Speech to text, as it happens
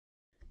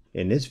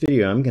In this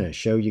video, I'm going to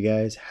show you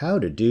guys how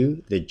to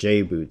do the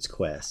Jboots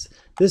quest.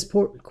 This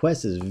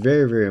quest is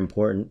very, very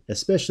important,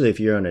 especially if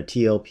you're on a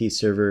TLP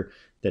server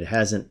that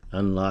hasn't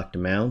unlocked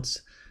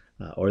mounts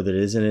or that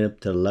isn't up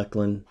to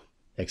Luckland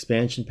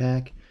expansion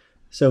pack.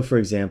 So for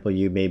example,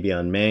 you may be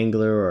on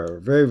Mangler or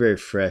a very, very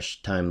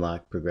fresh time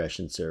lock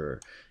progression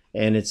server.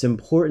 And it's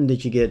important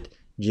that you get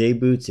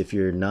Jboots if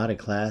you're not a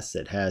class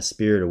that has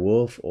Spirit of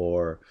Wolf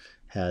or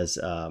has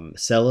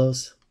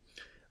Celos,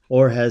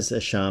 or has a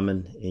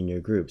shaman in your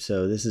group.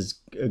 So this is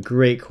a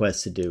great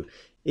quest to do.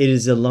 It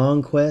is a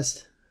long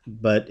quest,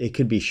 but it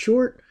could be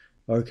short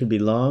or it could be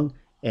long,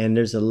 and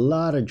there's a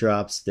lot of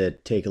drops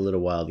that take a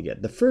little while to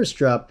get. The first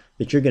drop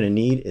that you're going to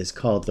need is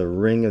called the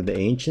Ring of the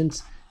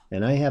Ancients,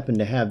 and I happen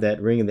to have that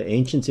Ring of the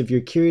Ancients. If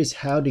you're curious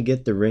how to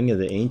get the Ring of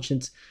the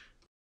Ancients,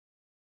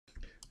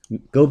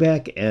 go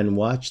back and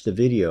watch the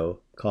video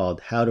called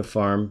How to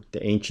Farm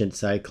the Ancient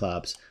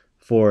Cyclops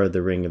for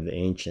the Ring of the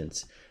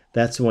Ancients.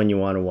 That's the one you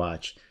want to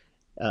watch.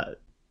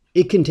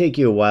 It can take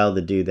you a while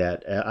to do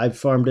that. I've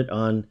farmed it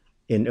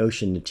in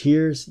Ocean of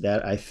Tears.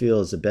 That I feel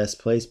is the best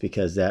place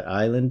because that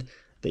island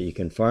that you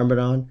can farm it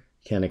on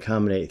can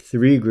accommodate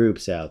 3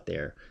 groups out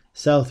there.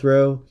 South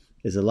Row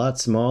is a lot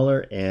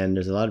smaller, and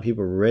there's a lot of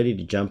people ready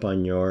to jump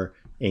on your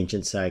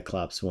Ancient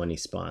Cyclops when he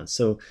spawns.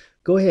 So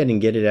go ahead and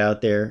get it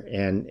out there,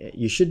 and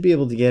you should be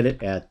able to get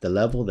it at the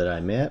level that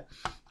I'm at.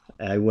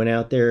 I went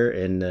out there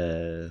in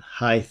the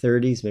high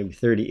 30s, maybe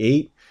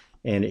 38.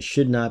 And it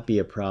should not be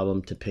a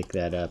problem to pick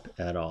that up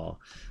at all.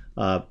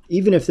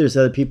 Even if there's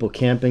other people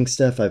camping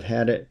stuff, I've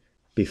had it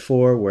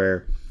before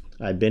where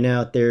I've been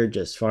out there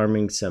just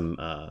farming some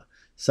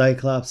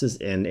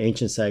Cyclopses, and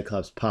Ancient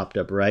Cyclops popped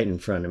up right in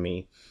front of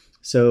me.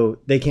 So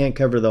they can't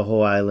cover the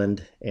whole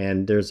island,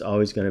 and there's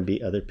always going to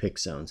be other pick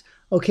zones.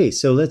 Okay,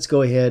 so let's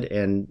go ahead,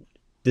 and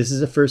this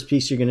is the first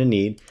piece you're going to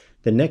need.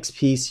 The next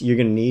piece you're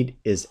going to need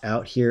is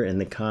out here in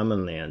the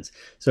common lands.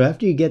 So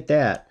after you get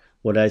that,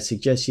 what I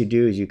suggest you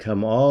do is you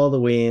come all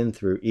the way in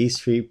through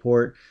East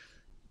Freeport,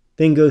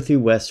 then go through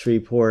West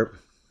Freeport,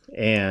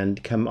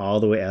 and come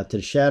all the way out to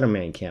the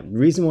Shadowman camp. The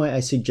reason why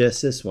I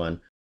suggest this one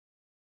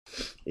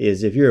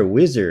is if you're a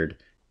wizard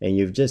and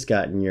you've just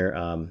gotten your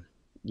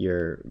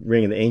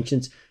Ring of the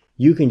Ancients,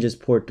 you can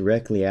just port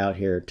directly out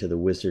here to the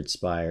Wizard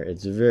Spire.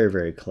 It's very,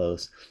 very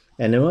close.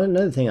 And then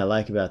another thing I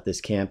like about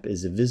this camp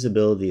is the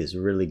visibility is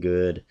really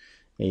good,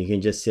 and you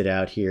can just sit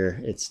out here.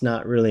 It's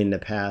not really in the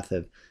path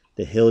of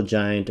the hill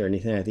giant or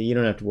anything like that. You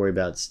don't have to worry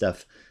about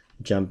stuff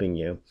jumping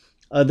you.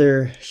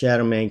 Other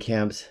Shadowman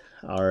camps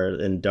are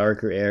in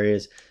darker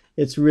areas.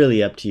 It's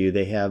really up to you.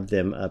 They have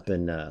them up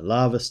in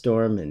Lava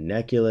Storm and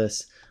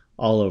Neculus,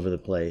 all over the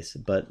place.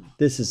 But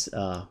this is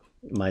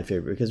my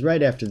favorite because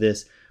right after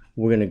this,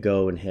 we're going to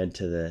go and head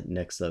to the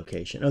next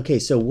location. Okay,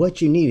 so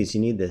what you need is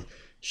you need the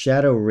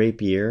Shadow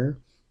Rapier,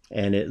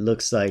 and it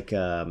looks like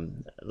a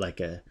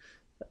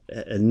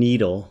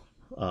needle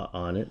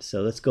on it.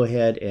 So let's go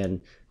ahead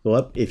and go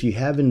up. If you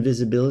have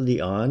invisibility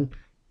on,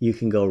 you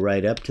can go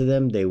right up to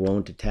them. They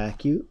won't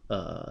attack you.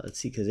 Let's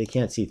see, because they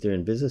can't see through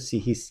invisible. See,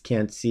 he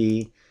can't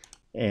see,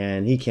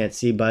 and he can't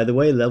see. By the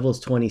way,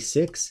 level's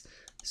 26.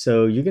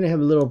 So you're going to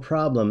have a little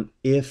problem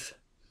if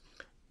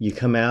you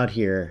come out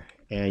here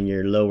and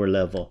you're lower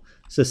level.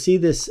 So see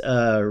this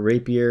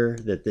rapier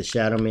that the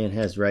Shadow Man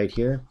has right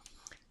here?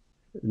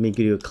 Let me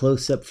give you a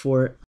close-up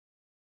for it.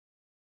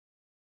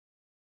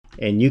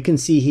 And you can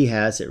see he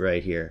has it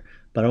right here.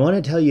 But I want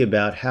to tell you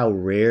about how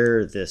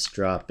rare this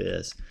drop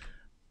is.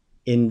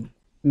 In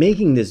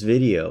making this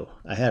video,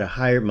 I had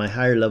my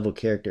higher level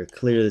character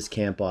clear this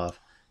camp off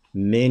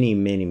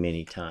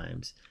many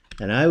times.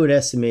 And I would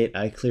estimate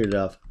I cleared it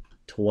off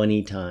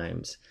 20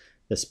 times.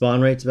 The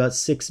spawn rate's about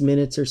 6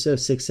 minutes or so,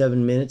 6-7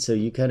 minutes. So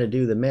you kind of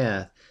do the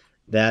math.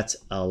 That's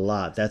a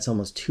lot. That's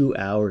almost 2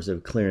 hours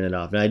of clearing it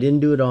off. Now I didn't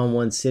do it all in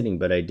one sitting,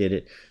 but I did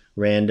it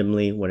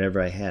randomly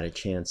whenever I had a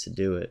chance to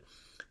do it.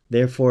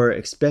 Therefore,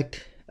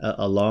 expect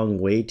a long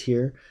wait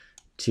here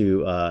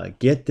to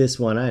get this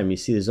one item. You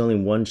see there's only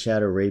one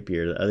Shadow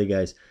Rapier. The other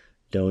guys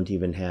don't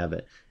even have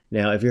it.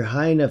 Now if you're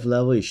high enough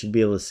level, you should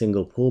be able to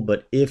single pull,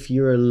 but if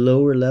you're a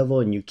lower level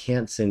and you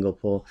can't single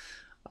pull,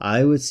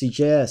 I would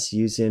suggest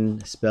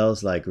using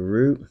spells like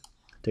Root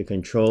to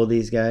control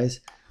these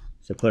guys,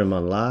 to put them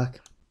on lock.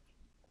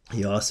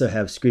 You also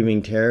have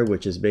Screaming Terror,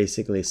 which is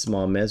basically a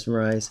small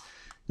mesmerize.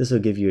 This will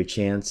give you a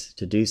chance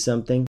to do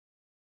something.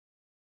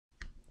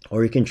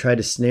 Or you can try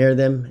to snare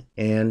them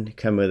and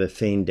come with a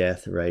Feign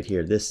Death right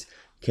here. This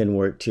can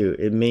work too.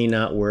 It may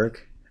not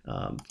work.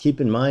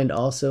 Keep in mind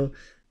also,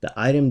 the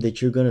item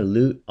that you're going to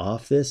loot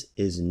off this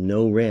is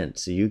no rent.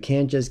 So you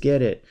can't just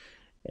get it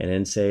and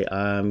then say,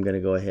 I'm going to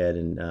go ahead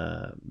and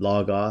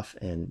log off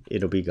and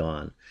it'll be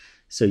gone.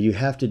 So you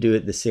have to do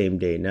it the same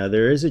day. Now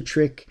there is a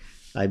trick,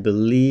 I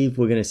believe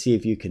we're going to see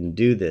if you can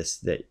do this,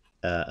 that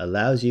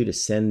allows you to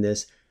send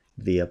this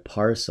via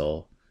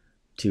parcel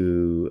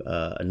to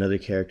another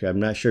character. I'm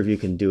not sure if you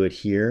can do it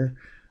here,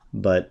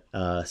 but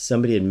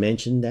somebody had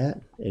mentioned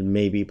that it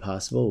may be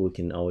possible. We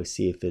can always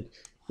see if it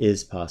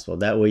is possible.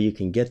 That way you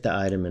can get the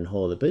item and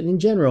hold it. But in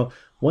general,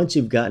 once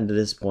you've gotten to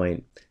this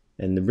point,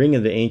 And the Ring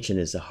of the Ancient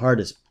is the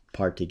hardest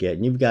part to get.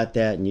 And you've got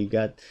that, and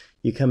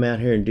you come out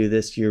here and do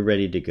this, you're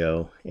ready to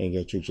go and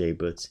get your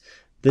Jboots.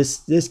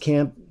 This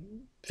camp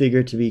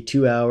figured to be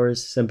 2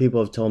 hours. Some people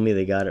have told me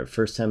they got it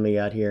first time they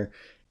got here.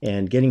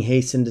 And getting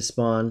hastened to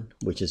spawn,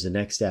 which is the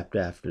next step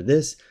after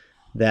this,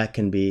 that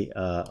can be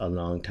a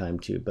long time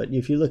too. But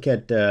if you look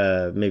at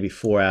maybe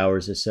 4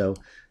 hours or so,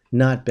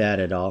 not bad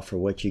at all for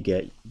what you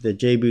get. The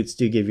Jboots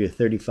do give you a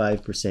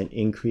 35%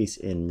 increase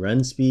in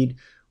run speed,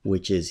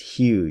 which is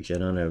huge.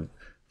 And on a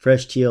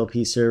fresh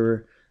TLP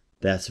server,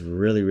 that's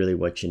really, really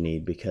what you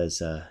need,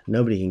 because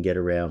nobody can get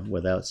around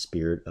without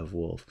Spirit of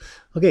Wolf.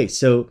 Okay,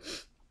 so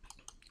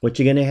what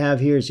you're going to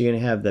have here is you're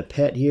going to have the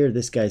pet here.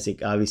 This guy's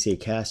obviously a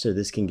caster.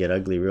 This can get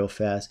ugly real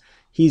fast.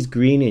 He's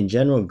green. In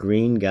general,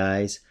 green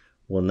guys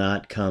will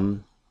not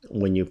come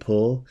when you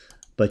pull,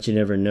 but you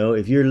never know.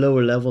 If you're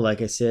lower level,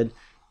 like I said,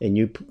 and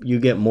you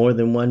get more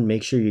than one,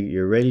 make sure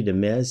you're ready to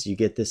mez. You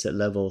get this at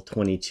level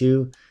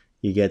 22.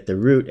 You get the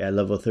root at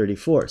level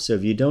 34. So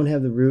if you don't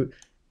have the root,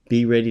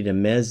 be ready to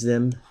mez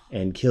them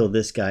and kill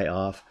this guy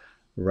off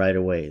right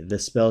away. The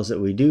spells that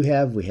we do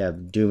have, we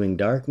have Dooming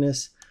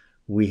Darkness.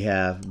 We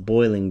have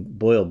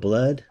Boil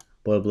Blood.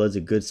 Boil Blood's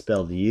a good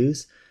spell to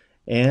use.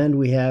 And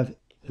we have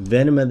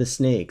Venom of the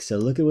Snake. So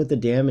look at what the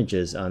damage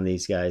is on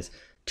these guys.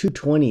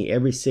 220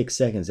 every 6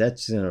 seconds.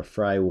 That's going to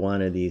fry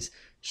one of these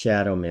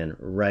Shadow Men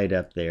right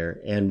up there.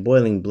 And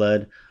Boiling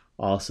Blood,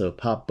 also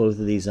pop both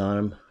of these on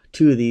them.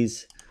 2 of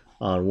these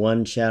on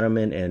one Shadow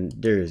Man, and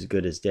they're as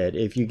good as dead.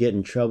 If you get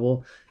in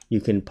trouble,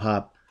 you can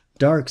pop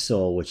Dark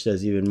Soul, which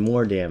does even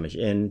more damage.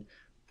 And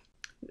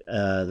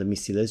let me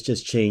see, let's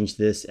just change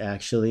this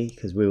actually,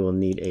 because we will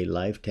need a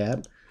life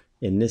tap.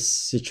 In this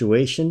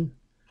situation,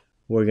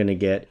 we're going to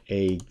get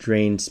a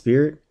Drain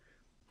Spirit.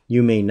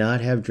 You may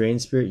not have Drain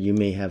Spirit, you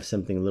may have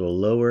something a little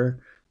lower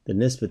than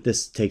this, but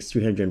this takes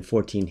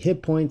 314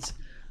 hit points,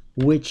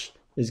 which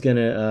is going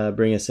to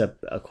bring us up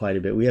quite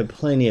a bit. We have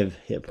plenty of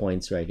hit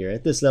points right here.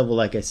 At this level,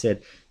 like I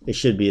said, it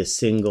should be a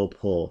single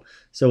pull.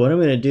 So what I'm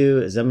going to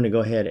do is I'm going to go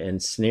ahead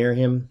and snare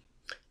him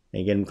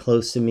and get him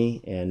close to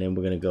me, and then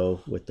we're going to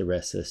go with the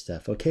rest of the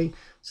stuff. Okay,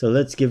 so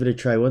let's give it a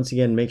try. Once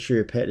again, make sure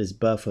your pet is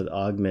buffed with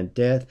Augment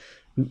Death.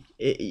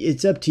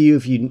 It's up to you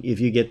if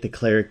you get the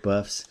cleric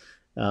buffs.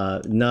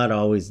 Not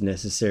always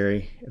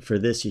necessary. For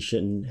this, you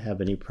shouldn't have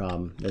any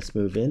problem. Let's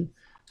move in.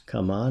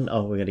 Come on.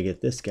 Oh, we're going to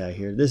get this guy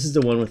here. This is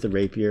the one with the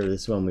rapier.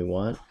 This one we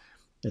want.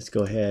 Let's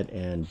go ahead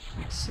and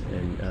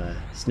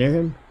snare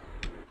him.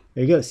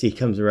 There you go. See, he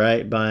comes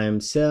right by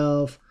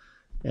himself.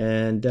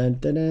 And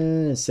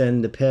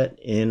send the pet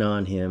in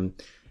on him.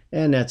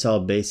 And that's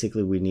all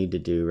basically we need to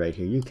do right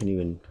here. You can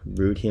even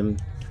root him.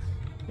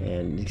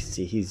 And you can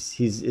see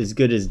he's as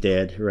good as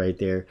dead right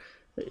there.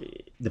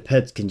 The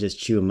pets can just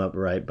chew him up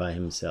right by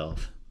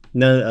himself.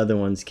 None of the other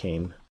ones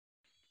came.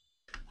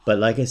 But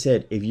like I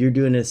said, if you're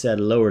doing this at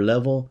a lower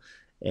level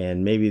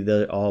and maybe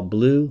they're all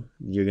blue,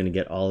 you're going to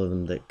get all of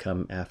them that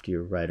come after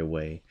you right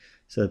away.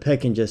 So the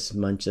pet can just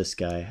munch this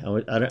guy.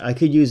 I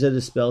could use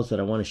other spells, but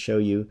I want to show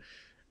you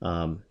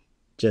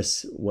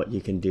just what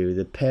you can do.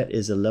 The pet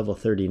is a level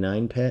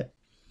 39 pet.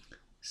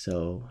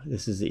 So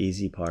this is the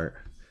easy part.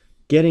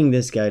 Getting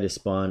this guy to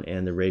spawn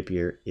and the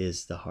rapier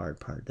is the hard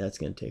part. That's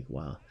going to take a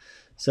while.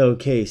 So,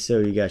 okay, so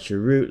you got your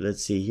root.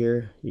 Let's see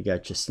here. You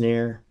got your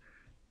snare.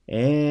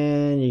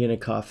 And you're going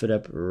to cough it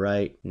up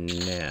right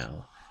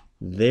now.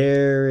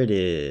 There it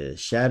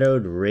is.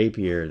 Shadowed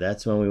Rapier.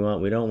 That's what we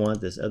want. We don't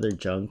want this other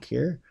junk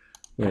here.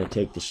 We're going to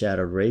take the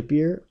Shadowed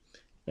Rapier.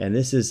 And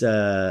this is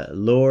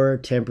lore,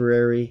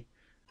 temporary,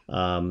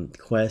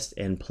 quest,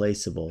 and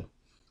placeable.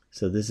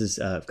 So this is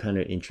kind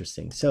of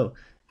interesting. So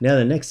now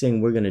the next thing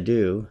we're going to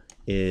do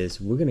is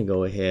we're going to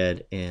go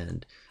ahead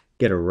and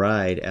get a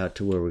ride out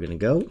to where we're going to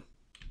go.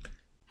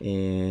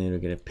 And we're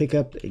going to pick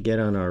up, get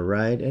on our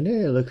ride. And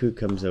hey, look who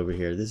comes over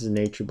here. This is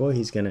Nature Boy.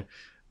 He's going to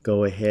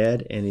go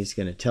ahead and he's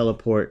going to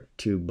teleport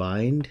to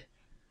Bind.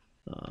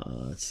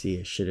 Let's see,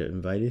 I should have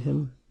invited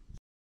him.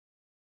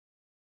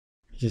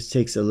 It just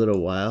takes a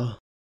little while.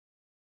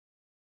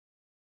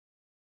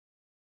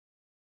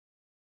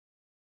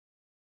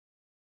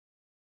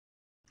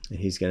 And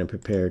he's going to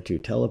prepare to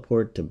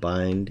teleport to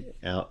Bind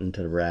out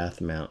into the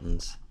Wrath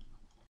Mountains.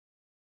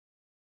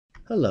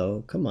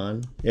 Hello, come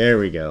on. There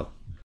we go.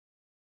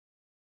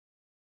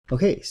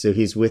 Okay, so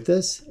he's with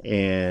us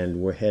and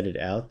we're headed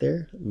out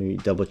there. Let me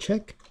double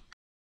check.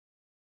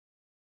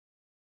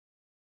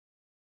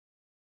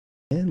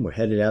 And we're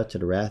headed out to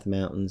the Wrath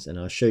Mountains, and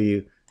I'll show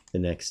you the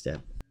next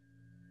step.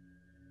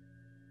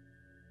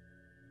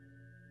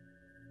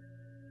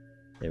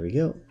 There we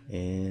go.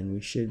 And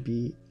we should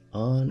be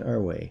on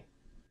our way.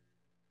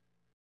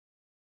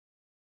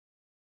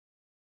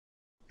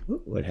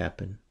 Ooh, what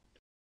happened?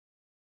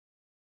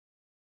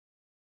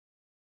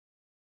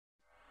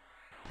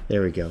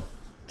 There we go.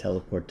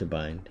 Teleport to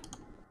Bind.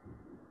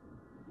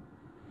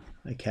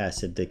 I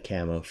casted the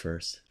camo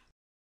first.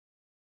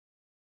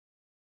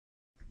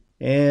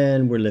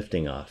 And we're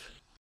lifting off.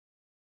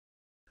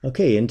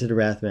 Okay, into the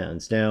Wrath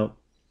Mountains. Now,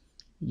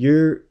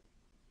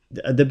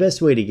 the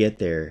best way to get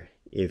there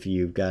if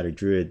you've got a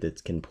druid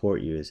that can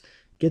port you is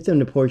get them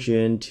to port you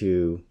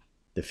into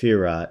the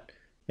Firot,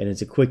 and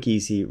it's a quick,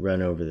 easy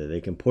run over there.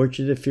 They can port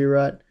you to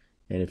Firot,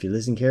 and if you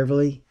listen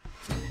carefully,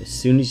 as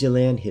soon as you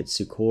land, hit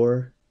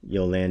Sucor,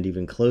 you'll land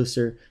even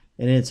closer,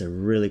 and it's a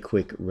really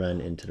quick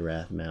run into the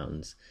Wrath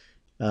Mountains.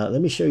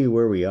 Let me show you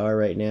where we are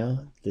right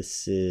now.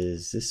 This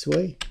is this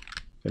way.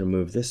 I'm going to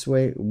move this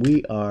way.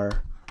 We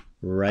are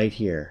right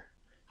here.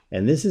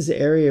 And this is the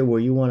area where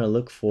you want to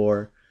look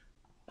for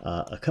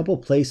a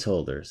couple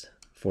placeholders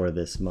for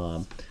this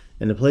mob.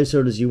 And the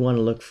placeholders you want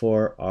to look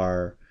for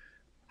are,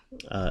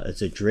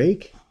 it's a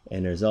Drake,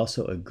 and there's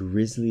also a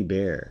Grizzly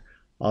Bear.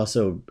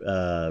 Also,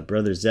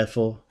 Brother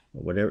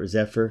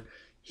Zephyr,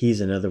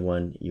 he's another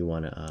one you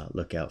want to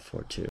look out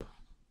for too.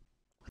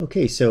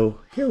 Okay, so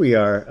here we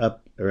are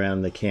up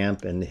around the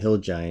camp and the Hill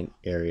Giant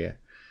area.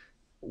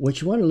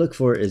 What you want to look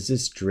for is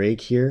this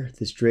Drake here.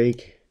 This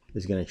Drake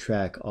is going to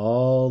track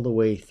all the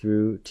way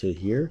through to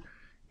here.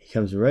 He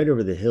comes right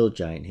over the Hill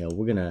Giant hill.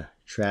 We're going to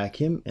track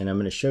him, and I'm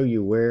going to show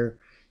you where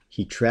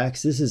he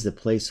tracks. This is the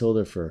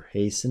placeholder for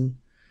Hasten.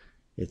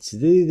 It's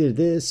either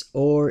this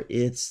or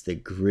it's the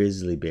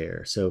Grizzly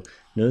Bear. So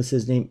notice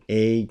his name,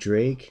 A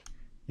Drake,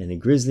 and the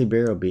Grizzly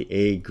Bear will be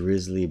A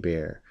Grizzly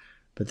Bear.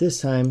 But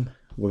this time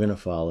we're going to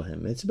follow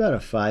him. It's about a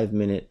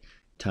 5-minute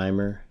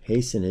timer.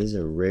 Hasten is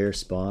a rare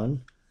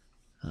spawn.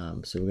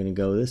 So we're going to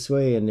go this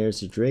way, and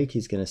there's the Drake.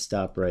 He's going to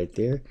stop right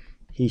there.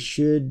 He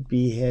should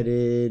be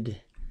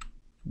headed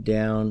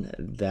down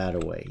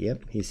that way.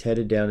 Yep, he's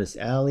headed down this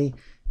alley,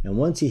 and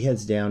once he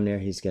heads down there,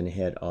 he's going to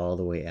head all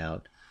the way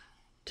out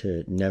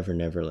to Never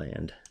Never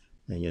Land,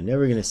 and you're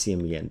never going to see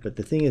him again. But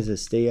the thing is to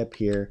stay up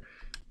here,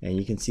 and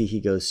you can see he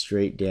goes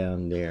straight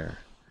down there.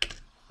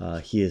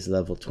 He is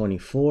level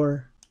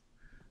 24,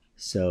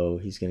 so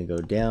he's going to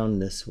go down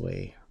this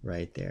way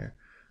right there.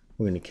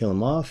 We're going to kill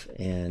him off,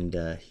 and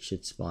he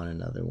should spawn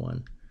another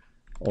one,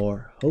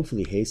 or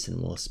hopefully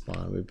Hasten will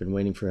spawn. We've been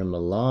waiting for him a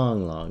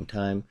long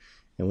time,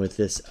 and with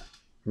this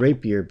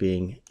rapier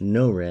being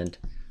no rent,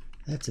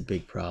 that's a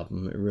big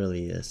problem. It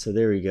really is. So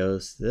there he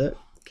goes.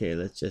 Okay,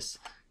 let's just,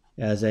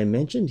 as I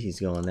mentioned, he's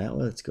going that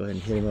way. Let's go ahead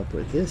and hit him up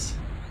with this.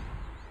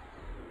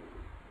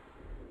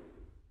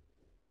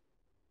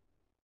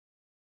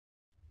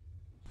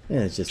 And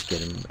let's just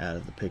get him out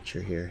of the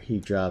picture here. He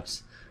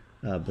drops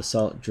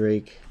Basalt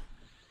Drake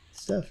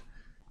stuff.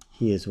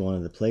 He is one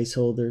of the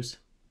placeholders.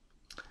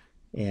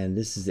 And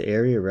this is the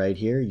area right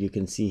here. You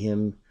can see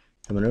him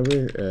coming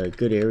over. A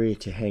good area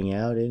to hang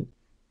out in.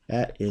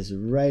 That is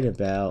right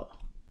about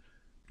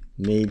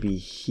maybe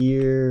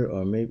here,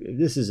 or maybe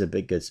this is a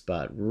big good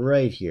spot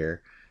right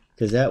here,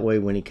 because that way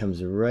when he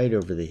comes right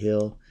over the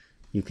hill,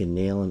 you can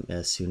nail him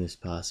as soon as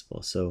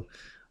possible. So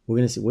we're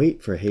going to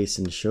wait for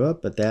Hasten to show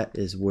up, but that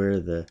is where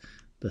the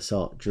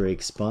Basalt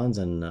Drake spawns,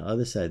 on the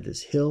other side of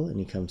this hill, and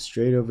he comes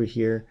straight over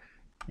here,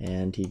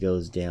 and he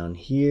goes down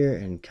here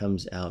and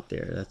comes out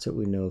there. That's what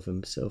we know of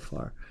him so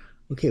far.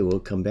 Okay, we'll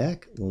come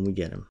back when we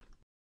get him.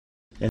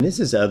 And this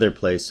is the other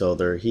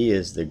placeholder. He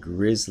is the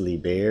Grizzly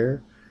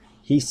Bear.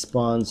 He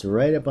spawns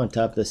right up on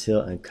top of this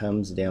hill and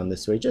comes down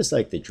this way, just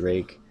like the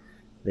Drake.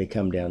 They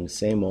come down the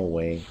same old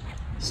way.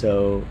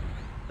 So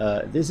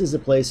this is a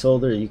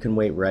placeholder. You can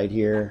wait right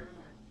here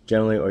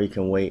generally, or you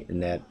can wait in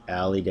that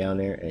alley down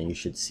there, and you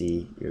should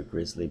see your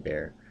Grizzly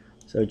Bear.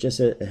 So just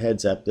a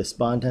heads up, the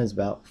spawn time is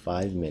about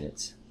 5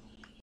 minutes.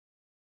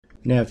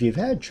 Now if you've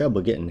had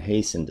trouble getting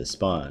Hasten to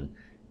spawn,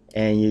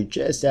 and you're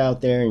just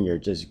out there and you're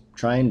just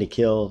trying to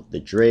kill the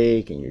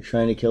Drake, and you're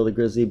trying to kill the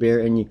Grizzly Bear,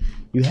 and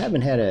you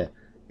haven't had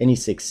any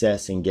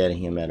success in getting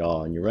him at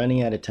all, and you're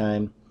running out of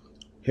time,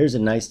 here's a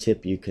nice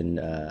tip you can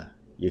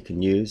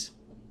use.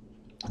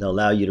 It'll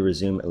allow you to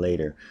resume it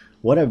later.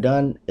 What I've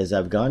done is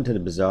I've gone to the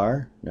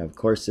bazaar. Now of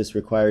course this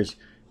requires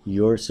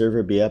your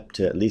server be up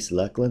to at least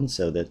Luckland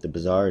so that the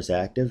bazaar is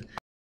active.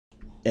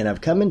 And I've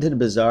come into the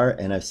bazaar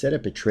and I've set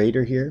up a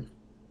trader here.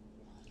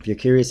 If you're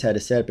curious how to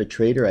set up a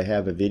trader, I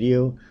have a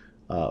video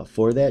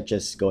for that.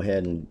 Just go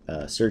ahead and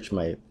search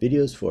my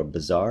videos for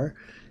bazaar.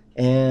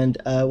 And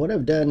what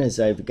I've done is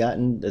I've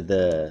gotten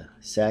the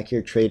sack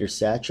here, trader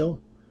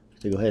satchel,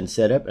 to go ahead and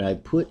set up, and I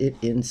put it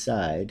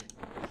inside.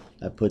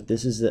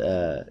 This is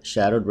the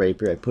shadowed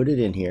rapier. I put it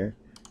in here,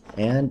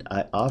 and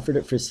I offered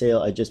it for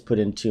sale. I just put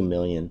in 2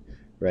 million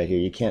right here.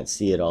 You can't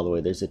see it all the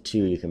way. There's a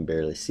 2 you can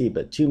barely see,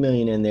 but 2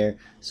 million in there.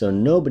 So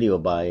nobody will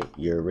buy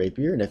your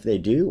rapier, and if they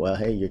do, well,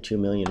 hey, you're 2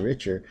 million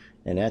richer,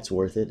 and that's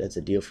worth it. That's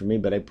a deal for me.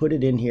 But I put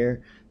it in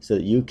here so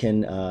that you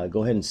can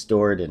go ahead and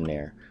store it in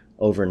there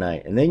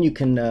overnight, and then you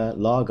can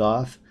log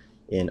off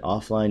in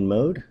offline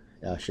mode.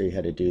 I'll show you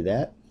how to do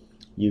that.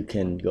 You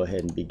can go ahead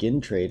and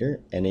begin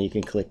trader, and then you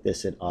can click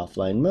this in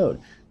offline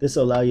mode. This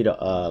will allow you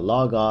to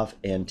log off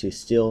and to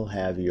still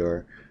have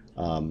your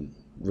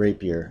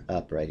rapier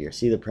up right here.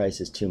 See, the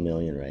price is 2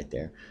 million right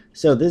there.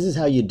 So this is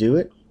how you do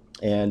it.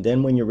 And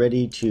then when you're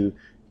ready to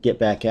get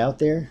back out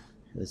there,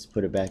 let's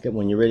put it back up.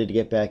 When you're ready to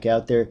get back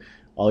out there,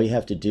 all you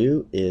have to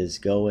do is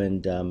go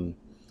and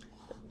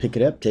pick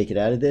it up, take it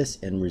out of this,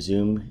 and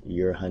resume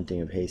your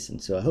hunting of Hasten.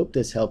 So I hope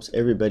this helps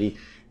everybody.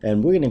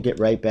 And we're going to get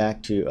right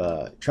back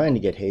to trying to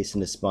get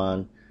Hasten to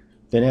spawn.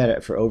 Been at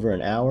it for over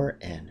an hour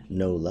and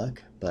no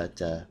luck.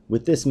 But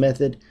with this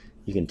method,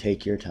 you can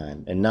take your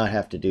time and not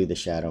have to do the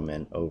Shadow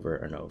Men over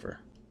and over.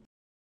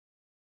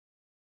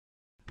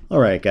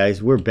 Alright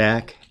guys, we're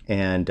back,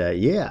 and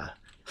yeah,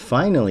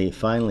 finally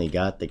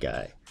got the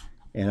guy.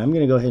 And I'm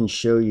going to go ahead and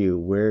show you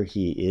where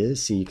he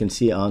is, so you can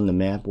see on the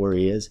map where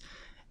he is.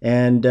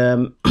 And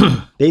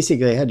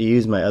basically I had to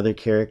use my other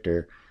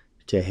character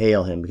to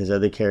hail him, because the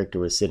other character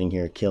was sitting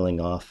here killing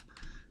off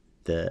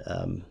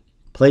the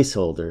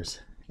placeholders,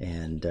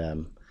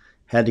 and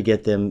had to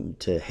get them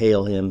to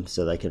hail him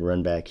so that I could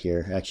run back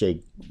here.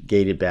 Actually, I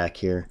gated back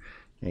here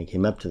and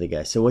came up to the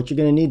guy. So what you're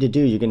going to need to do,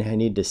 you're going to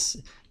need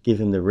to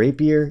give him the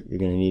rapier, you're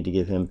going to need to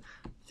give him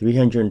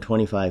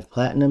 325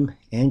 platinum,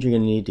 and you're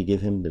going to need to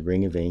give him the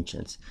Ring of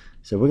Ancients.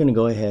 So we're going to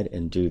go ahead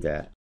and do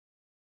that.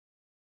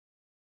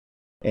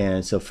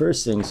 And so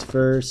first things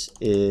first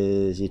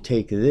is you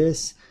take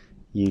this,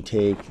 give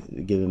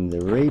him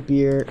the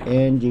rapier,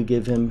 and you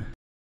give him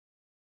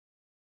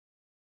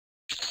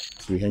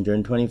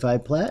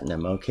 325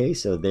 platinum. Okay,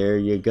 so there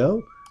you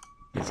go.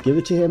 Let's give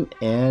it to him,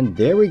 and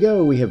there we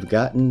go. We have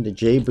gotten the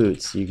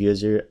Jboots. You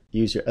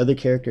use your other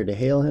character to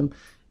hail him,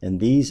 and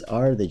these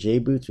are the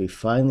Jboots. We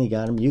finally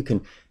got them. You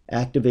can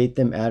activate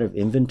them out of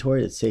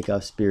inventory. Let's take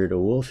off Spirit of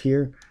Wolf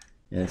here,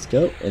 and let's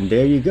go. And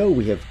there you go.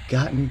 We have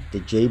gotten the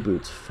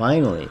Jboots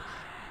finally.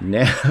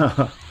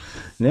 Now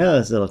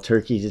this little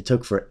turkey, it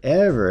took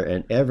forever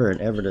and ever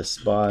to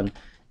spawn.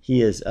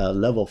 He is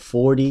level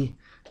 40.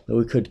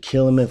 We could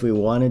kill him if we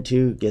wanted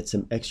to, get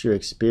some extra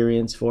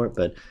experience for it,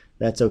 but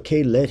that's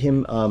okay. Let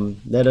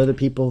other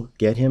people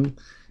get him.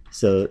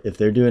 So if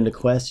they're doing the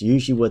quest,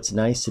 usually what's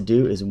nice to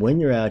do is when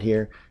you're out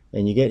here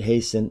and you get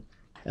Hasten,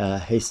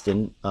 go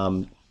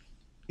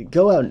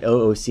out in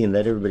OOC and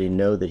let everybody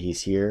know that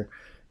he's here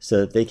so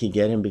that they can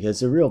get him, because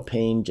it's a real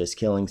pain just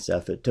killing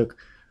stuff. It took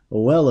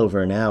well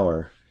over an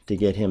hour to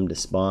get him to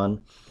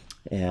spawn.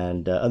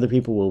 And other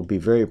people will be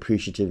very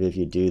appreciative if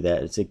you do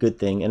that. It's a good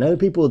thing. And other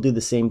people will do the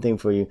same thing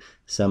for you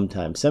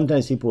sometimes.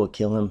 Sometimes people will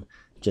kill him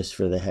just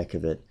for the heck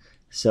of it.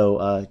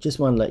 So just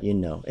want to let you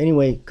know.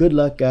 Anyway, good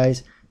luck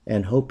guys,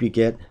 and hope you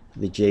get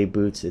the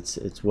Jboots.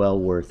 It's well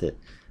worth it.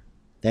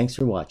 Thanks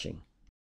for watching.